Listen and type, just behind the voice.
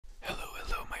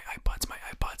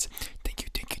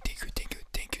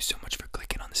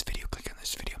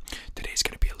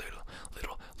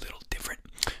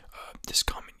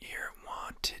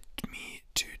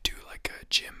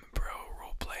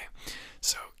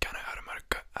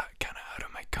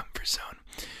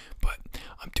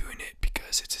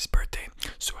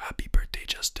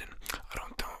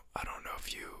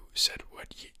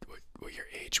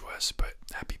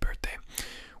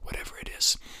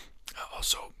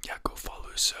yeah, go follow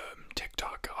his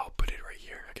TikTok. I'll put it right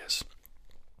here, I guess.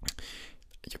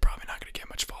 You're probably not gonna get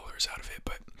much followers out of it,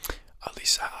 but at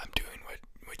least I'm doing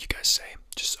what you guys say.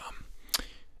 Just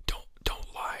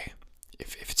don't lie.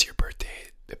 If it's your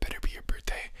birthday, it better be your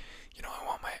birthday. You know, I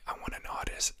want an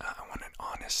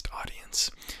honest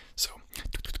audience. So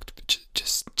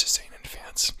just saying in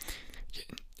advance.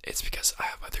 It's because I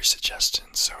have other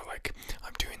suggestions. So like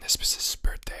I'm doing this because it's his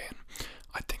birthday, and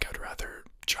I think I'd rather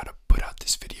try to put out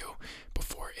this video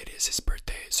before it is his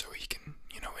birthday, so he can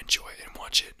enjoy it and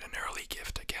watch it. An early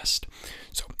gift, I guess.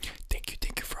 So thank you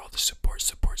for all the support,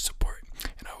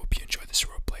 and I hope you enjoy this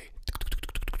roleplay.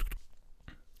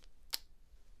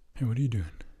 Hey, what are you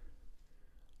doing?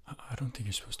 I don't think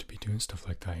you're supposed to be doing stuff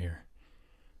like that here.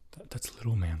 That's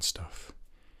little man stuff.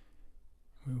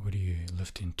 What are you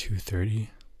lifting? 230?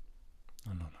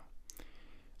 No, no, no.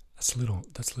 That's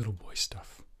little boy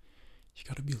stuff. You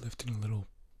gotta be lifting a little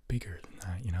bigger than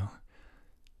that, you know?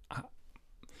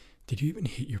 Did you even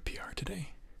hit your PR today?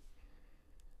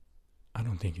 I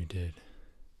don't think you did.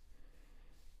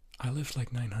 I lift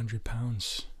like 900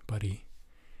 pounds, buddy.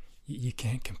 You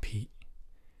can't compete.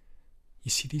 You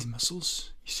see these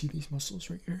muscles? You see these muscles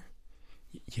right here?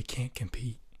 You can't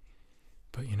compete.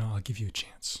 But I'll give you a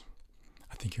chance.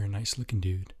 I think you're a nice looking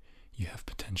dude. You have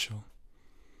potential.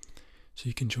 So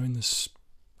you can join this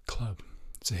club.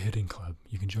 It's a hidden club.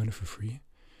 You can join it for free.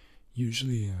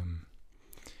 Usually,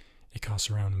 it costs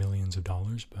around millions of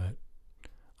dollars, but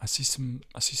I see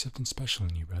something special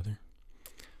in you, brother.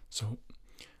 So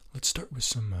let's start with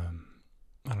some,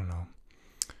 I don't know,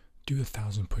 do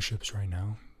 1,000 push-ups right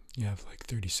now. You have like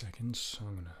 30 seconds, so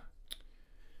I'm gonna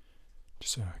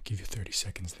just give you 30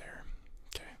 seconds there.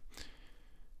 Okay.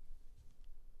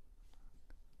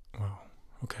 Wow.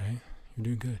 Okay. You're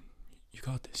doing good. You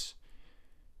got this.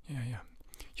 Yeah.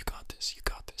 You got this. You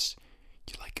got this.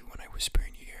 You like it when I whisper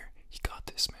in your ear? You got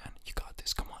this, man. You got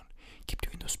this. Come on. Keep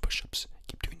doing those push-ups.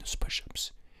 Keep doing those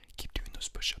push-ups. Keep doing those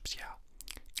push-ups. Yeah.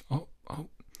 Oh.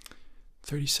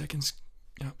 30 seconds.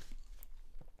 Yeah.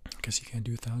 I guess you can't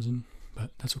do 1,000,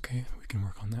 but that's okay. We can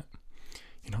work on that.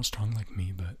 You're not strong like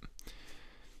me, but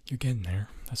you're getting there.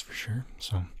 That's for sure.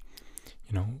 So,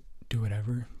 do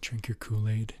whatever. Drink your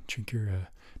Kool-Aid. Drink your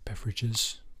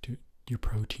beverages. Do your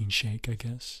protein shake, I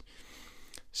guess.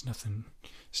 It's nothing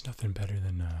better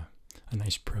than a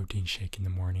nice protein shake in the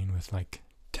morning with like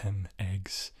 10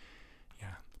 eggs.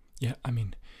 Yeah. I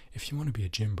mean, if you want to be a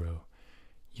gym bro,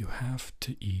 you have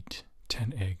to eat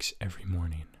 10 eggs every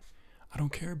morning. I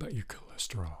don't care about your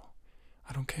cholesterol.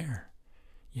 I don't care.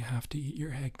 You have to eat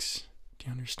your eggs. Do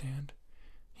you understand?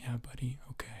 Yeah, buddy.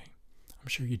 Okay. I'm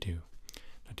sure you do.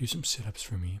 Now do some sit-ups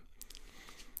for me.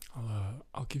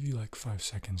 I'll give you like 5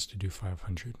 seconds to do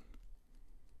 500.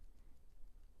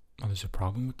 Oh, there's a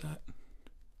problem with that?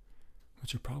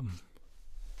 What's your problem?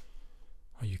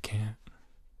 Oh, you can't.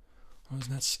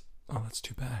 That's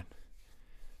too bad.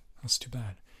 That's too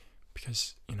bad.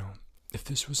 Because, if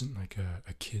this wasn't like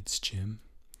a kid's gym,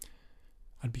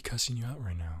 I'd be cussing you out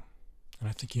right now. And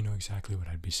I think you know exactly what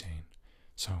I'd be saying.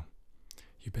 So,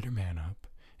 you better man up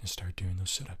and start doing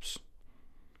those sit-ups.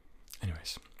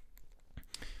 Anyways,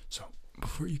 so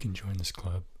before you can join this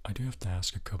club, I do have to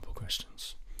ask a couple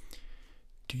questions.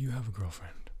 Do you have a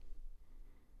girlfriend?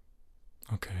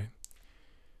 Okay.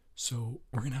 So,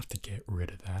 we're gonna have to get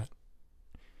rid of that.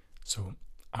 So,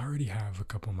 I already have a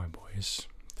couple of my boys.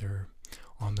 They're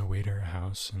on their way to our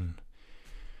house, and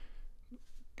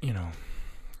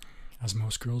as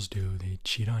most girls do, they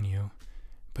cheat on you,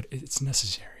 but it's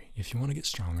necessary. If you want to get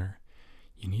stronger,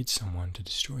 you need someone to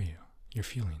destroy you, your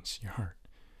feelings, your heart.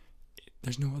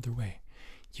 There's no other way.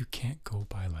 You can't go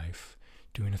by life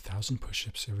doing 1,000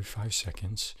 push-ups every 5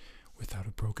 seconds without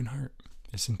a broken heart.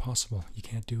 It's impossible. You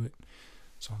can't do it.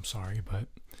 So I'm sorry, but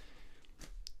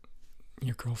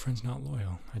your girlfriend's not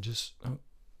loyal.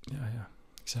 Yeah,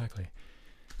 exactly.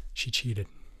 She cheated.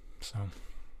 So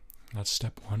that's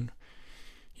step 1.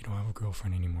 You don't have a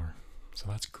girlfriend anymore. So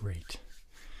that's great.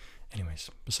 Anyways,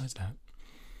 besides that,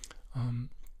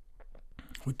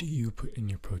 what do you put in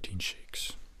your protein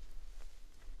shakes?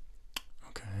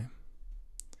 Okay.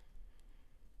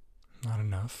 Not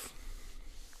enough.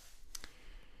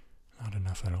 Not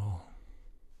enough at all.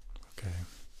 Okay.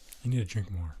 You need to drink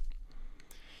more.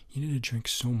 You need to drink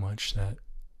so much that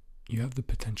you have the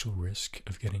potential risk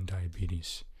of getting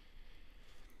diabetes.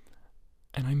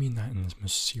 And I mean that in the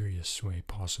most serious way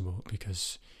possible,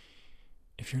 because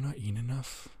if you're not eating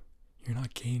enough, you're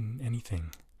not gaining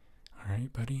anything.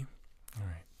 Alright, buddy?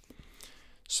 Alright.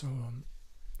 So,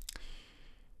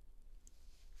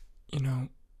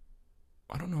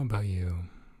 I don't know about you,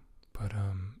 but,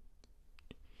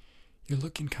 you're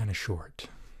looking kind of short.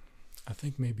 I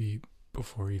think maybe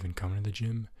before even coming to the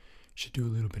gym, you should do a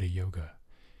little bit of yoga.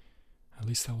 At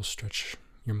least that will stretch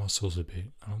your muscles a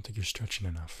bit. I don't think you're stretching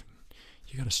enough.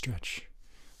 You gotta stretch.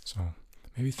 So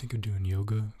maybe think of doing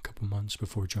yoga a couple months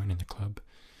before joining the club.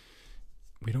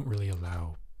 We don't really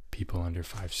allow people under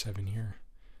 5'7" here,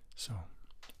 so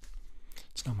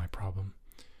it's not my problem.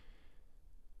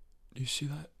 Do you see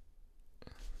that?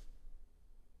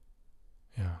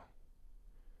 Yeah.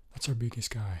 That's our biggest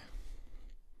guy.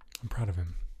 I'm proud of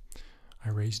him. I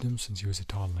raised him since he was a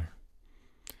toddler.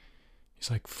 He's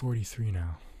like 43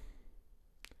 now.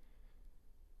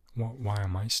 Why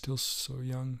am I still so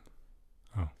young?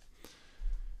 Oh.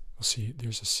 Well, see,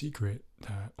 there's a secret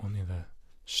that only the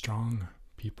strong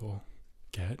people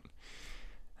get.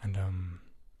 And,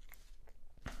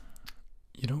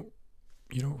 you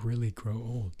don't really grow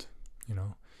old, you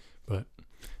know? But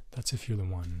that's if you're the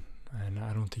one. And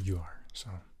I don't think you are, so.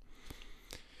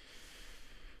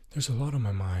 There's a lot on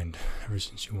my mind ever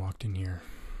since you walked in here.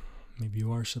 Maybe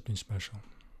you are something special,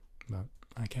 but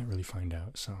I can't really find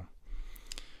out. So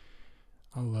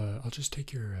I'll just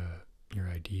take your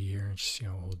ID here and just see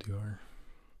how old you are.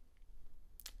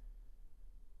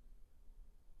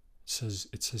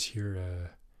 It says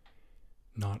here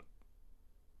not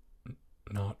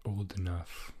old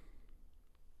enough.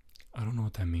 I don't know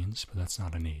what that means, but that's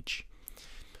not an age.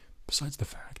 Besides the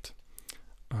fact,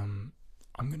 I'm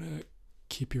gonna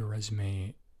keep your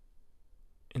resume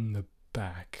in the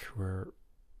back where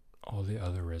all the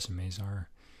other resumes are.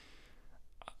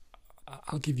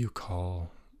 I'll give you a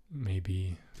call,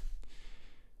 maybe.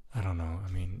 I don't know. I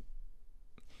mean,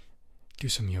 do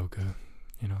some yoga,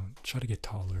 try to get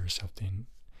taller or something.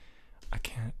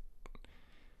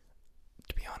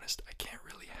 To be honest, I can't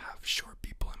really have short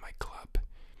people in my club.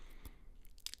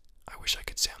 I wish I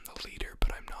could say I'm the leader,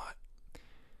 but I'm not.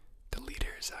 The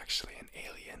leader is actually an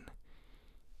alien.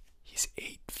 He's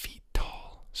 8 feet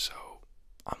tall, so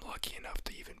I'm lucky enough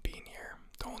to even be in here.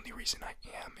 The only reason I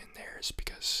am in there is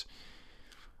because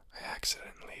I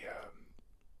accidentally,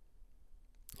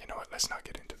 you know what, let's not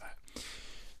get into that.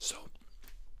 So,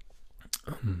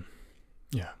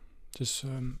 yeah, just,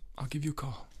 I'll give you a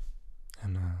call,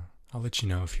 and, I'll let you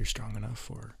know if you're strong enough,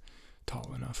 or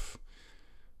tall enough,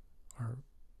 or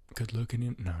good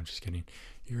looking. No, just kidding.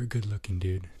 You're a good looking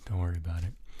dude. Don't worry about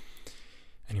it.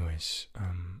 Anyways,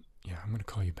 yeah, I'm gonna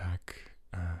call you back.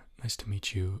 Nice to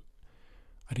meet you.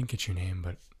 I didn't get your name,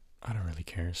 but I don't really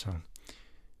care, so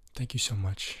thank you so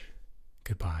much.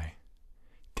 Goodbye.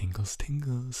 Tingles,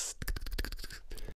 tingles.